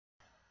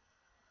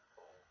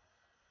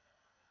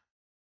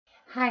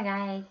Hi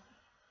guys.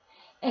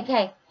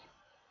 Okay,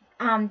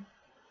 um,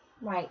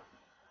 right.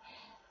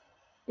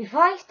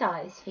 Before I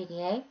start this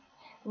video,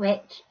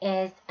 which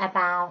is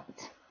about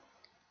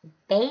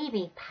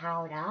baby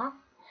powder,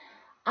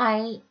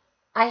 I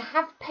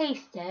have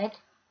posted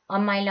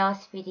on my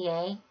last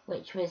video,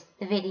 which was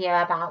the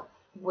video about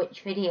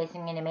which videos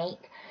I'm going to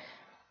make.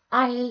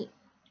 I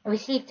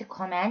received a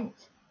comment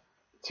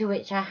to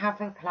which I have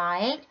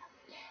replied,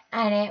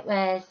 and it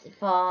was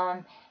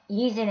from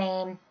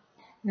username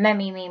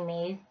Mummy Moo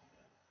Moo,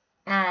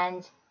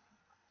 and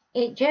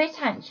it drew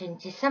attention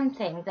to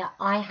something that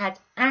I had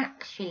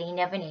actually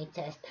never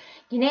noticed.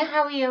 You know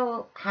how we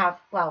all have,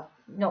 well,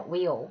 not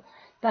we all,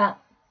 but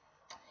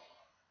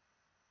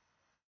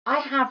I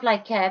have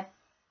like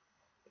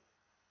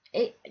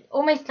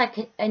almost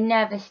like a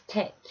nervous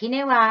tick. You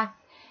know where,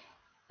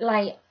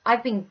 like,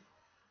 I've been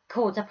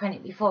called up on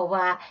it before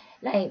where,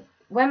 like,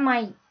 when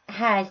my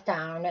hair's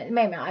down, at the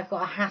moment I've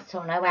got a hat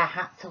on, I wear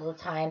hats all the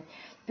time,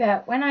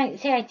 but when I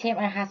take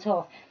my hat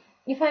off,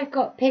 if I've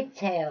got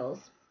pigtails,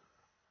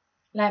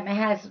 like my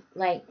hair's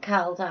like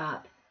curled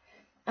up,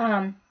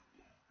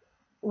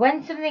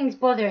 when something's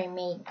bothering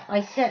me,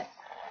 I sit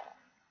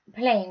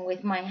playing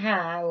with my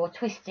hair or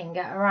twisting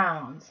it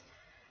around.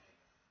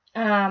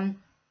 Now,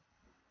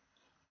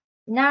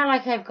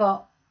 like I've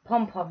got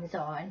pom-poms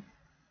on,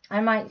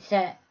 I might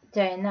sit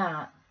doing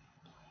that.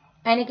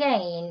 And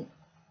again,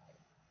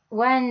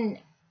 when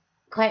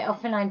quite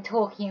often I'm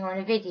talking on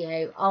a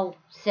video, I'll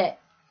sit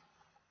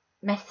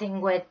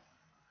messing with,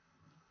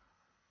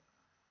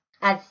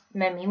 as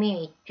Mummy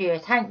Mimi drew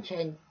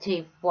attention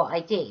to what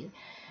I do,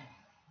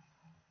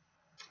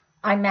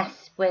 I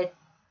mess with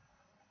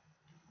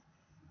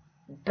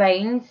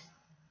bones,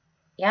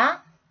 yeah?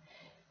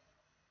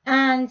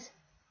 And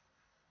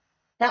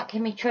that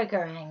can be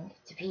triggering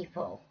to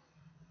people.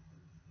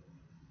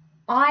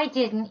 I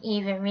didn't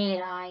even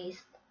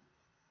realise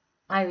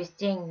I was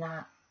doing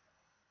that.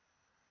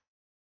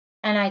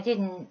 And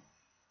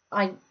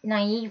I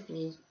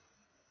naively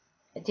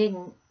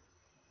didn't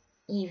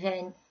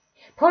even,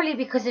 probably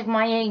because of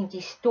my own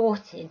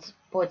distorted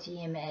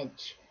body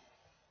image,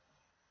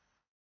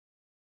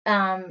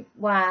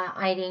 where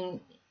I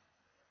didn't,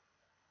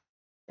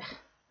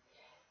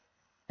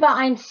 but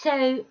I'm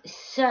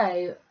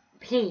so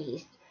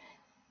pleased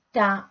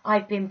that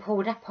I've been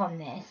pulled up on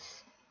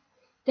this,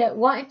 that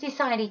what I've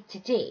decided to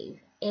do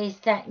is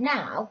that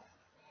now,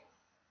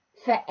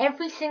 for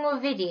every single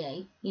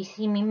video you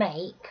see me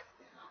make,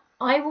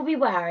 I will be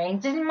wearing,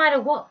 doesn't matter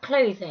what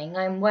clothing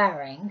I'm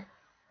wearing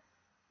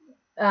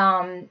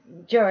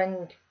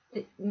during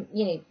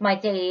my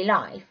daily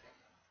life,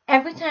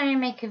 every time I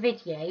make a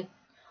video,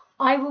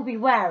 I will be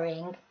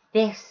wearing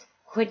this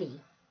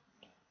hoodie.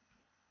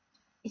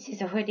 This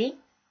is a hoodie.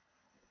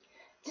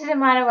 Doesn't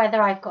matter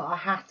whether I've got a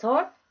hat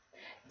on,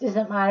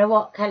 doesn't matter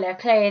what colour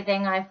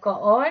clothing I've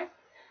got on,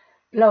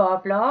 blah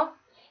blah.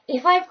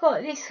 If I've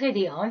got this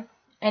hoodie on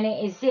and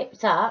it is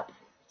zipped up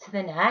to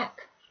the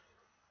neck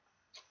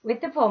with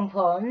the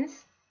pom-poms,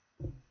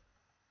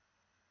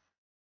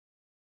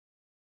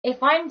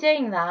 if I'm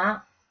doing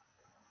that,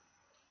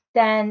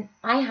 then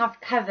I have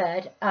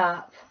covered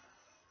up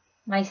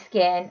my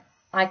skin.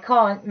 I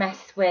can't mess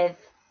with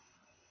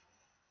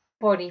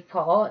body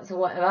parts or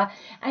whatever,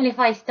 and if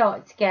I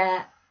start to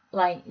get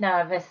like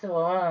nervous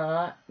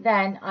or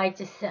then I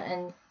just sit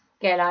and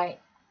go like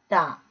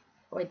that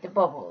with the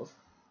bubbles.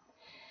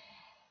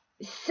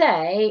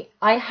 So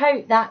I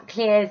hope that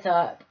clears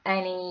up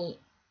any,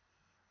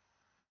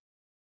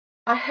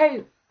 I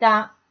hope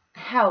that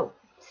helps.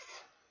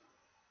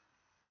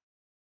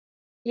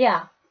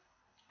 Yeah,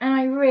 and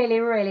I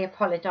really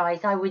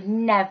apologise. I would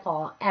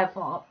never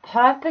ever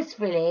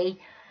purposefully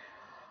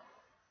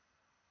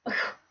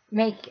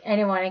make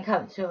anyone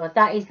uncomfortable.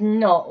 That is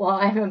not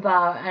what I'm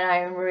about, and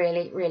I'm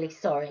really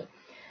sorry.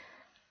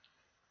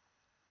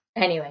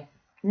 Anyway,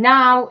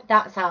 now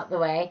that's out the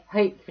way,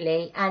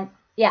 hopefully, and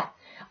yeah,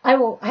 I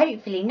will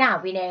hopefully now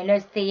be known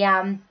as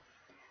the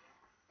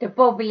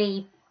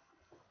bubbly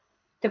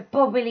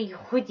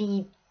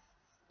hoodie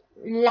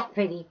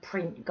leopardy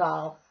print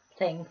girl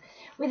thing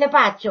with a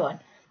badge on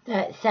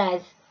that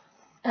says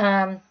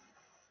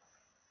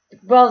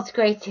world's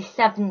greatest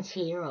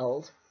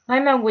 70-year-old. My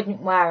mum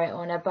wouldn't wear it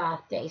on her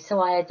birthday,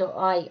 so I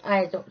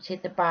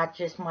adopted the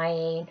badge as my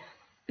own,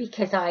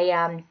 because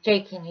I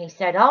jokingly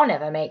said I'll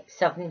never make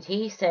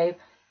 70, so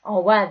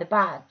I'll wear the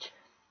badge.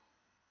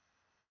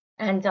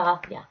 And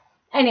yeah.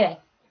 Anyway,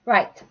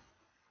 right.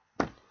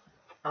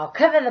 I'll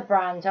cover the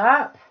brand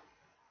up.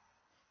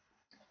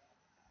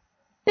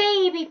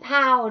 Baby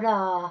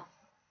powder.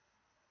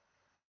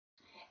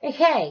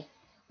 Okay,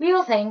 we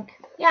all think,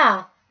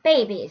 yeah,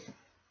 babies,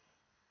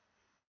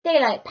 they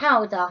like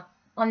powder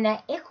on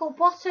their ickle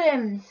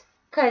bottoms,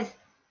 because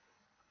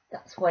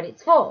that's what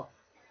it's for.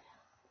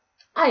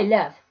 I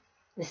love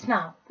the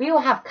smell. We all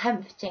have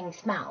comforting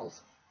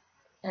smells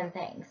and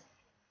things.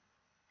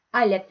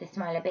 I love the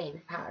smell of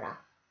baby powder.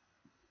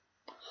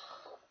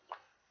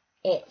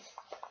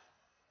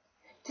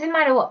 Doesn't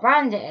matter what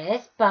brand it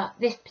is, but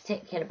this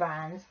particular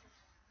brand,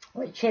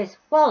 which is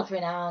world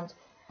renowned,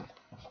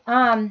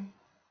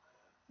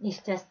 It's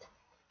just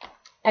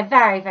a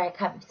very, very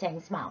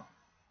comforting smell.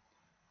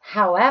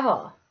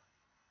 However,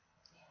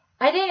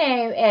 I don't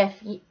know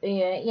if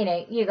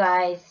you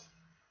guys,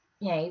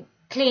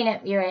 clean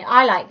up your own.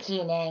 I like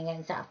cleaning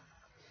and stuff,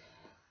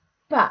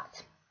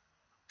 but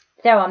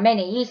there are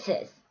many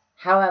uses.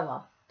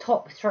 However,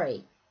 top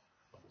 3.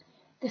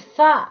 The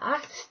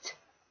first,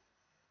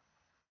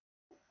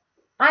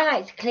 I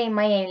like to clean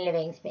my own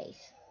living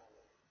space.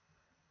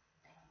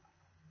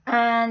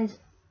 And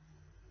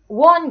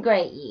one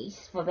great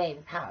use for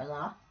baby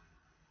powder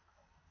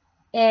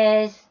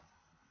is,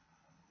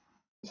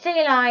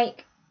 say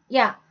like,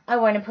 yeah, I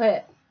want to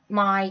put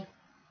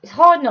it's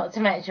hard not to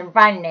mention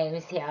brand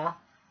names here.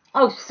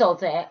 Oh,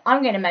 sod it,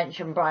 I'm going to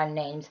mention brand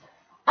names.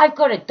 I've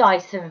got a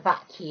Dyson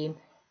vacuum.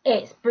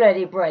 It's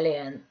bloody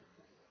brilliant.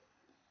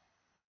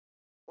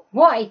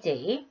 What I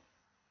do,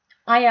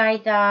 I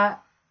either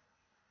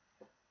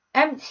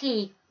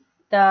empty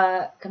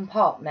the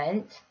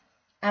compartment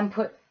and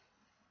put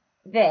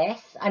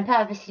this, I'm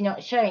purposely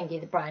not showing you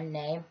the brand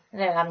name,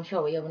 though I'm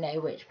sure we all know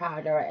which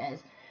powder it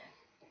is.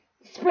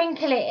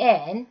 Sprinkle it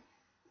in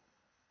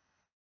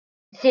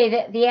so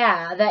that the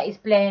air that is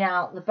blown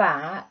out the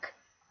back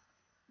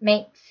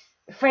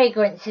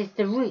fragrances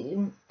the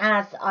room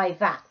as I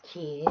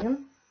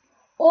vacuum.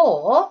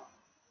 Or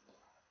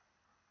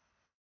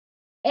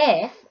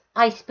if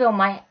I spill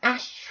my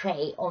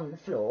ashtray on the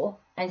floor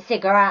and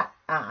cigarette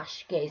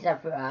ash goes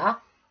everywhere,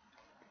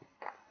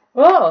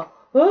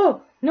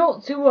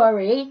 not to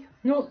worry.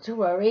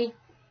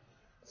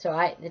 It's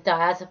alright, the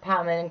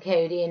diazepam and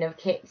codeine have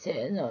kicked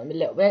in a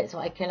little bit, so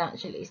I can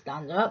actually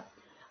stand up.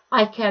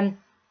 I can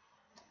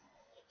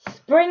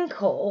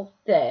sprinkle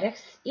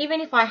this,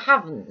 even if I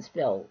haven't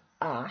spilled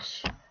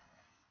ash,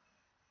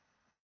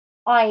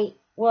 I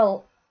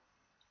will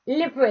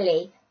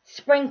liberally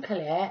sprinkle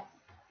it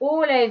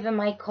all over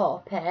my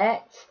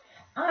carpet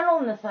and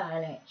on the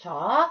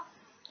furniture,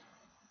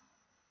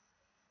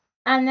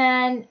 and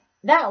then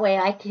that way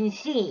I can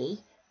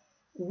see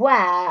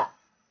where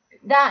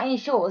that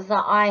ensures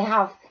that I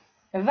have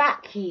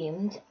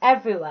vacuumed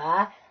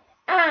everywhere,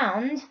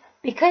 and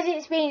because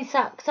it's being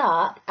sucked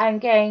up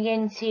and going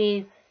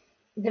into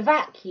the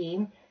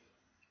vacuum,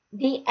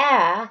 the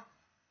air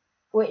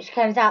which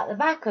comes out the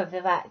back of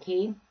the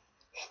vacuum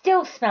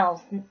still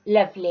smells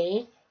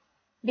lovely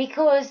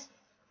because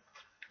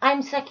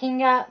I'm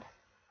sucking up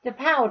the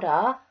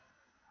powder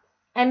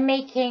and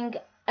making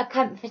a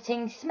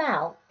comforting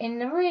smell in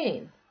the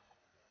room.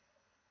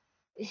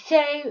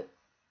 So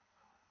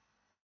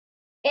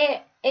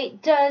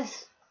it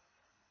does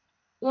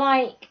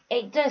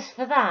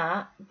for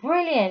that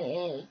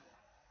brilliantly.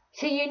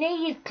 So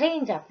you've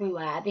cleaned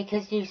everywhere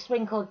because you've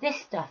sprinkled this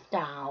stuff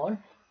down,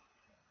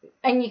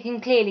 and you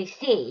can clearly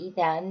see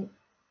then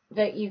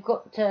that you've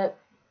got to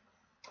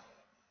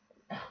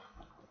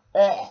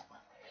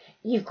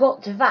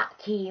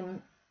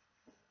vacuum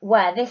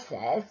where this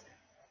is.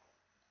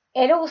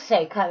 It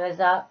also covers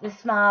up the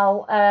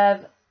smell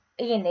of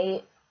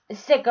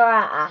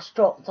cigarette ash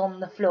dropped on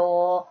the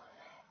floor.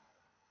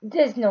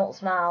 Does not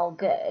smell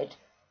good.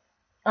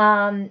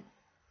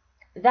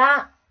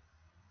 That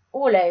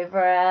all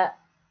over it,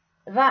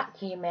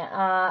 vacuum it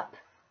up,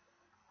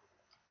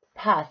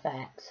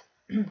 perfect.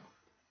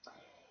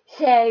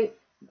 So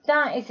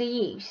that is a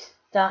use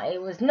that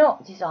it was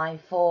not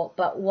designed for,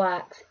 but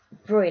works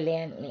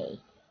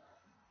brilliantly.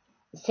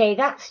 So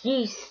that's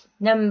use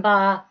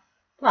number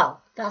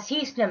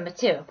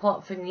 2,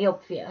 apart from the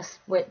obvious,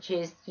 which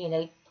is,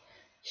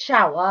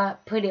 shower,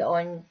 put it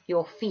on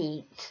your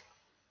feet.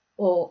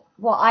 Or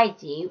what I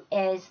do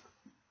is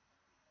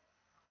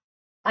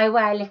I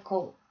wear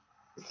little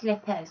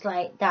slippers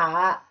like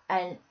that,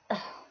 and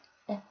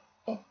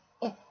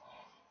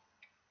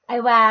I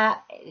wear,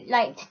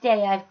 like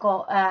today I've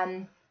got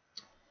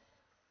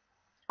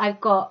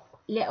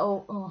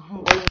little,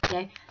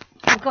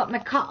 I've got my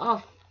cut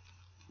off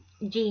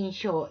jean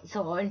shorts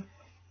on,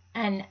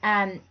 and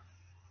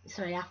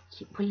sorry, I have to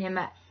keep pulling them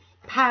up,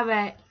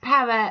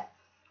 para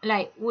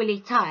like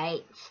woolly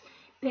tights,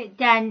 but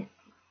then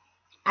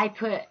I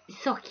put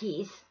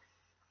sockies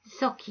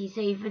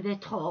over the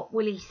top,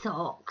 woolly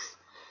socks.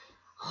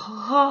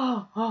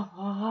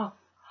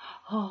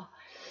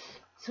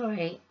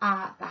 Sorry,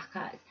 back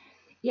hurts.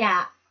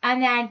 Yeah,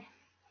 and then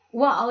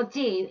what I'll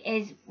do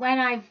is when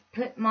I've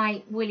put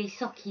my woolly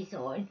sockies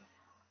on,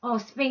 I'll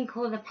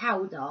sprinkle the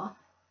powder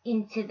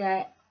into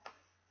the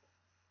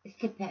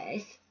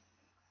slippers,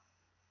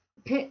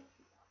 put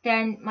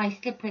then my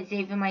slippers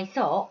over my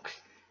socks,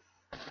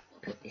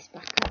 put this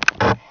back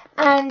up,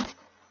 and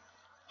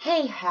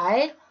hey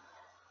ho,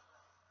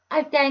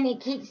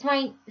 it keeps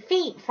my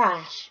feet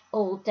fresh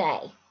all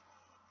day.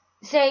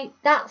 So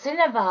that's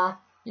another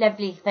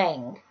lovely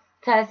thing,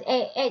 because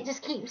it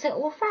just keeps it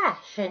all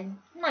fresh and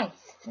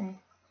nice, and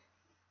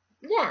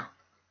yeah,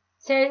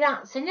 so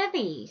that's another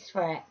use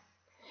for it.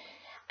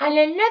 And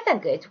another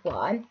good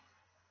one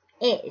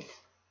is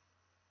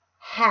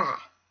hair.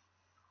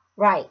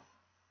 Right,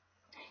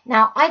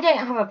 now I don't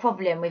have a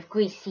problem with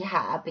greasy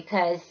hair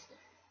because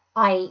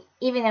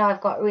even though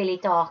I've got really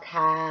dark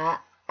hair,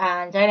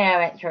 and I know I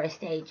went through a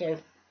stage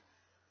of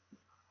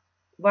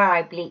where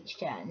I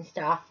bleached it and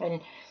stuff,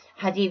 and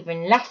had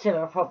even less of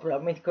a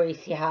problem with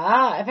greasy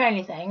hair. If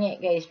anything,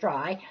 it goes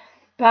dry.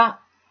 But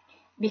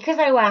because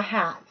I wear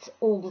hats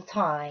all the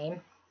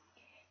time,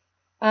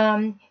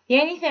 the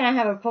only thing I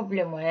have a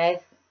problem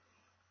with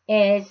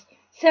is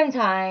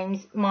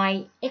sometimes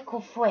my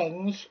ickle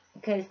fringe,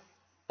 because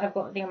I've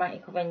got a thing about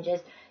ickle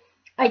fringes.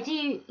 I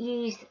do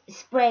use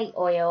spray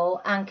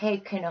oil and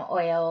coconut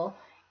oil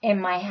in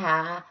my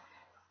hair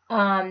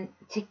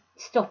to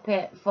stop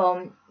it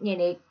from,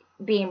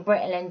 being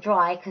brittle and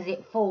dry, because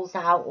it falls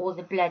out all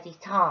the bloody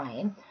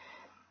time.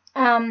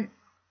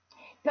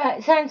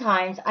 But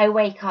sometimes I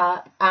wake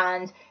up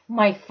and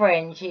my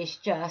fringe is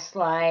just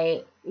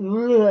like,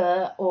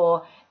 ugh,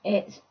 or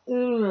it's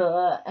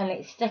ugh, and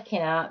it's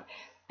sticking up,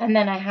 and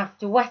then I have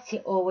to wet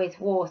it all with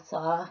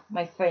water,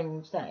 my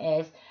fringe that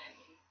is,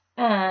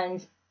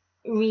 and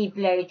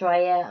re-blow dry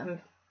it, and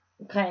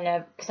kind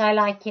of, because I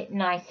like it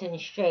nice and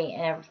straight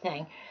and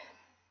everything.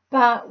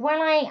 But when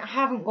I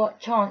haven't got a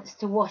chance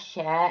to wash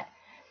it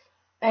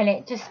and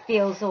it just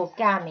feels all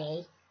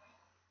gammy,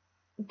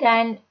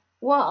 then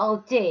what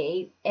I'll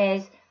do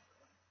is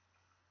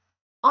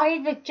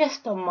either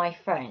just on my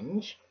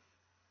fringe,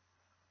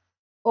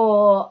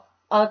 or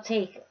I'll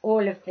take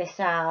all of this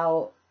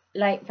out.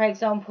 Like, for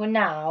example,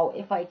 now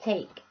if I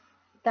take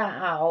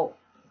that out,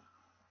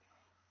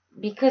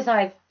 because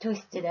I've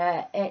twisted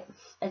it, I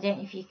don't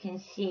know if you can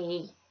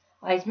see,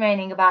 I was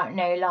moaning about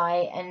no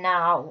light, and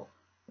now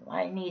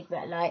I need a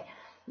bit of light.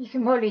 You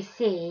can probably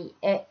see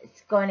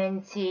it's gone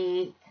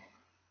into,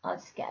 I'll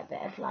just get a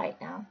bit of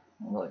light now.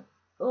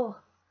 Oh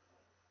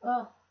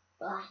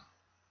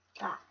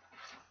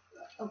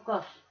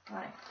gosh,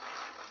 right,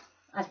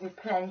 as we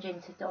plunge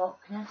into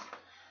darkness.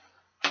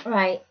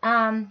 Right,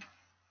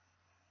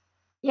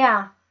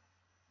 yeah,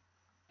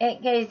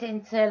 it goes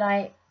into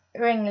like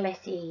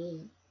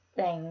ringlety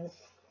things.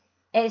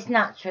 It's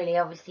naturally,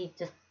 obviously,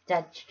 just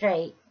dead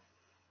straight.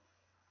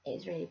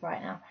 It's really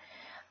bright now.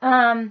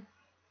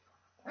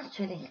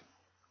 Actually,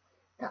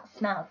 that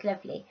smells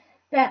lovely.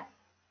 But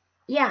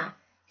yeah,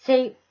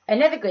 so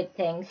another good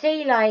thing,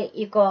 say like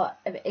you've got,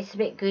 it's a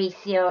bit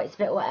greasy or it's a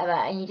bit whatever,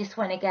 and you just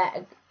want to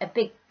get a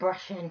big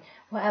brush and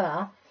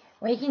whatever,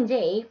 what you can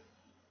do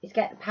is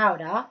get the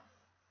powder,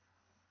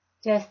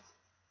 just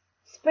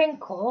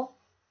sprinkle.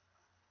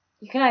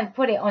 You can either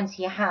put it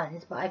onto your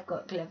hands, but I've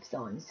got gloves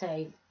on,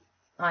 so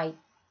I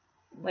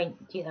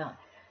won't do that.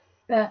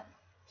 But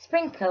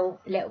sprinkle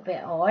a little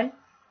bit on,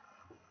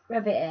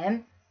 rub it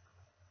in,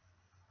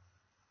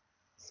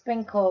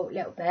 sprinkle a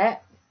little bit,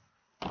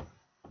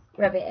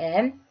 rub it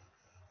in,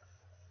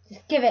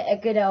 just give it a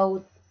good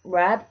old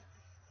rub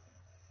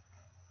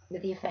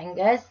with your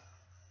fingers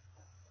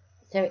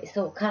so it's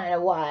all kind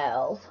of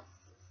wild,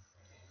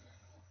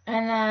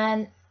 and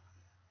then,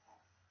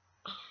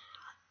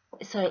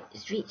 sorry,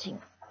 it's reaching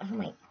over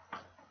my,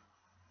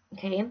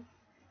 okay,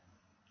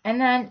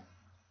 and then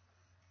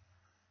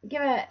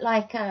give it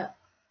like a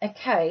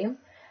comb,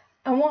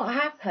 and what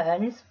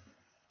happens,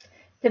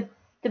 the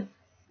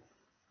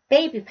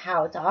baby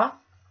powder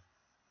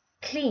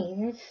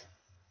cleans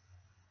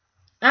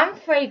and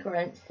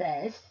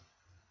fragrances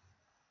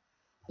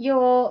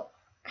your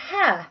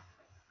hair.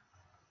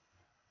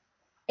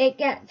 It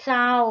gets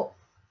out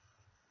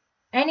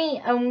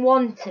any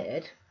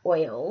unwanted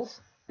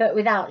oils, but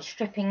without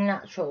stripping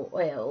natural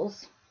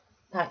oils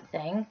type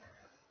thing.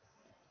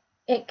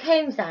 It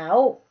combs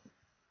out,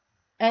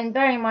 and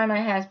bearing in mind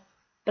my hair's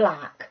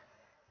black,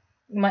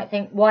 you might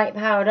think white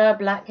powder,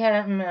 black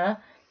hair,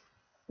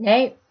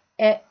 no,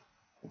 it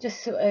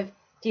just sort of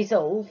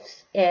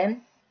dissolves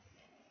in.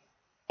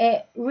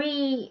 It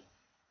reshapes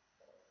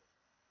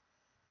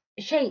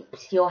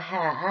your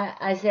hair,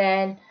 as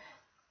in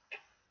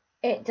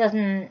it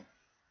doesn't,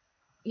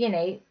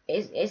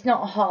 it's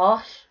not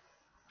harsh.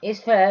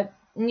 It's for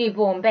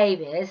newborn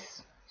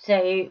babies,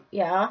 so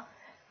yeah.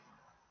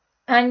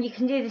 And you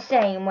can do the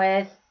same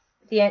with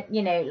the,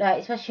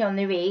 like especially on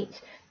the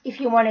roots. If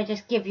you want to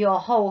just give your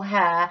whole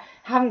hair,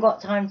 haven't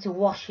got time to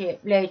wash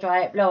it, blow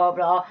dry it, blah blah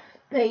blah,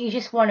 but you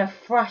just want to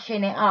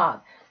freshen it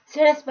up,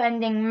 instead of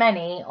spending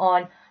money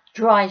on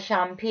dry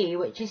shampoo,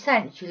 which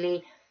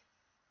essentially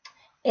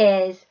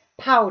is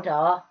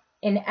powder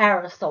in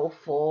aerosol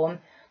form.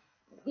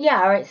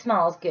 Yeah, it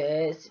smells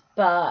good,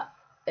 but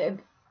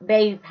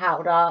baby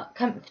powder,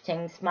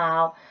 comforting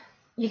smell.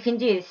 You can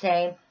do the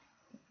same.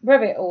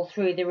 Rub it all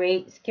through the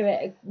roots, give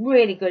it a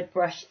really good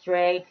brush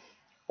through.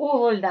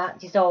 All of that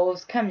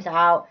dissolves, comes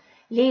out,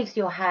 leaves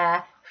your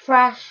hair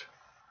fresh,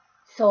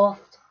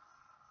 soft,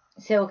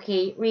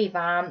 silky,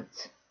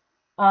 revamped.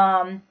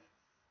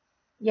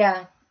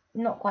 Yeah,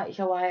 not quite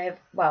sure why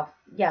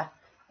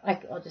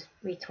I'll just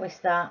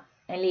retwist that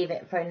and leave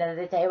it for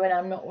another day when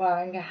I'm not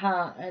wearing a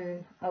hat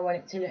and I want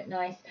it to look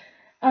nice.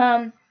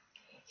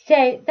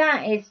 So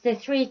that is the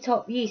 3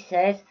 top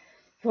uses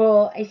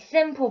for a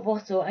simple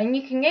bottle, and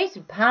you can go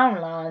to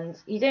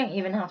Poundland. You don't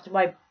even have to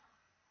buy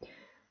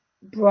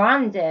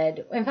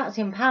branded. In fact,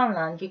 in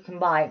Poundland you can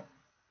buy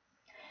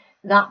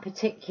that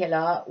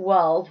particular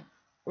world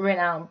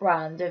renowned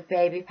brand of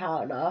baby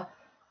powder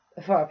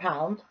for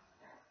 £1.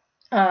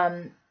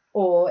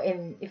 Or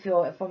if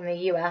you're from the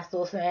US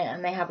or something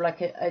and they have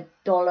like a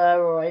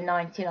dollar or a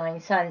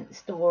 99-cent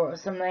store or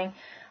something,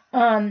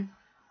 and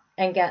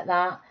get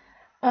that.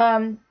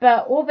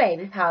 But all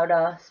baby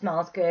powder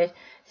smells good.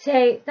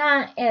 So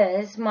that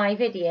is my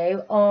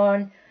video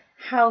on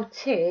how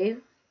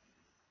to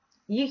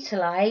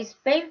utilize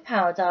baby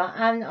powder,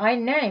 and I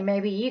know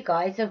maybe you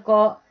guys have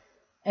got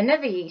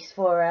another use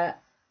for it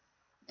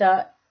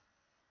that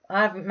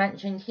I haven't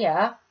mentioned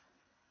here.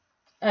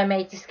 I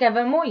may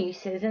discover more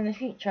uses in the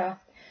future.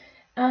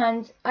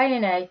 And I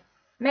don't know,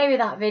 maybe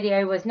that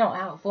video was not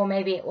helpful,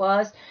 maybe it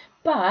was,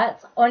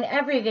 but on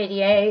every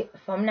video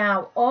from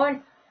now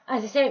on,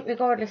 as I say,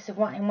 regardless of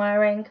what I'm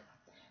wearing,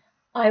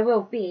 I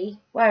will be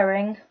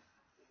wearing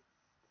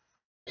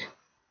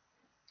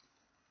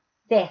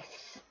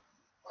this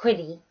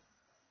hoodie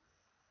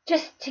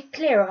just to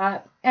clear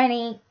up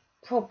any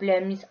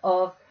problems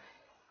of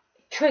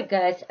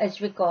triggers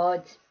as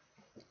regards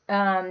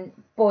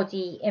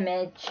body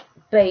image,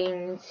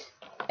 bones,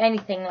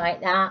 anything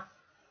like that.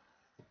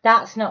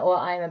 That's not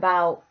what I'm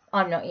about.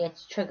 I'm not here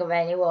to trigger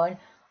anyone.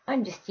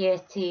 I'm just here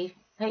to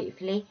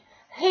hopefully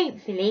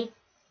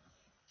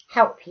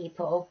help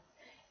people.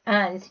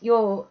 And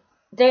don't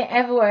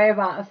ever worry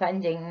about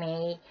offending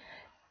me.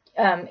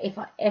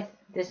 If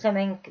there's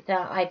something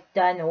that I've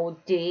done or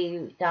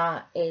do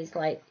that is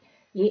like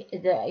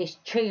that is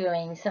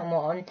triggering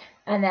someone,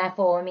 and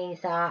therefore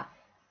means that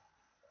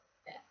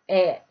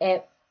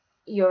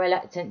you're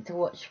reluctant to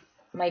watch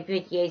my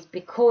videos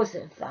because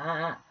of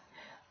that,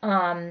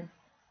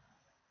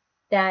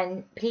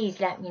 then please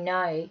let me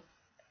know.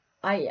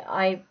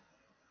 I'd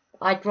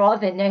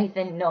rather know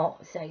than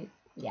not. So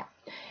yeah.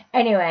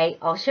 Anyway,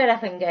 I'll shut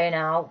up and go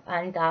now,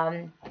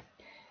 and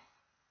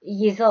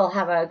you all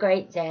have a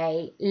great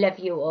day. Love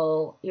you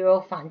all. You're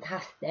all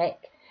fantastic.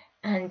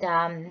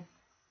 And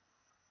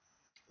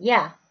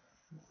yeah.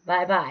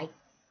 Bye bye.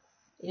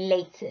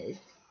 Laters.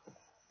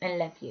 And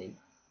love you.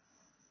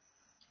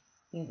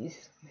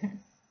 Use.